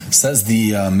Says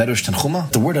the Medrash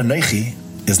Tanchuma, the word Anochi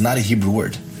is not a Hebrew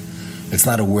word. It's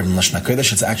not a word in Lashon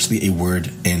HaKodesh, it's actually a word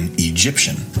in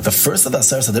Egyptian. The first of the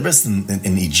Aseres HaDibros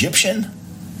in Egyptian,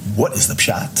 what is the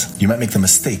pshat? You might make the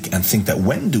mistake and think that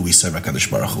when do we serve HaKadosh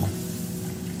Baruch Hu?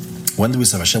 When do we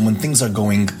serve Hashem? When things are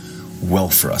going well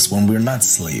for us, when we're not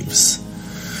slaves.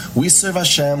 We serve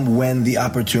Hashem when the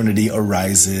opportunity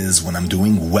arises, when I'm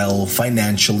doing well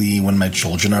financially, when my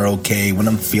children are okay, when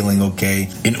I'm feeling okay.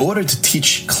 In order to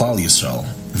teach Klal Yisrael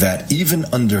that even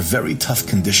under very tough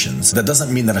conditions, that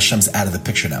doesn't mean that Hashem's out of the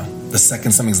picture now. The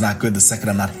second something's not good, the second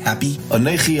I'm not happy.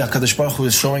 Anochi, HaKadosh Baruch Hu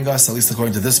is showing us, at least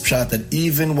according to this pshat, that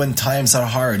even when times are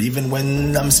hard, even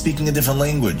when I'm speaking a different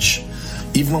language,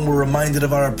 even when we're reminded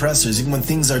of our oppressors, even when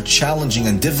things are challenging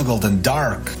and difficult and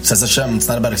dark, says Hashem, it's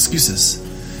not about excuses.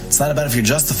 It's not about if you're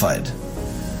justified.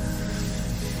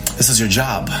 This is your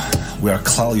job. We are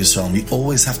Klal Yisrael, and we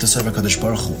always have to serve HaKadosh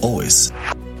Baruch Hu, always.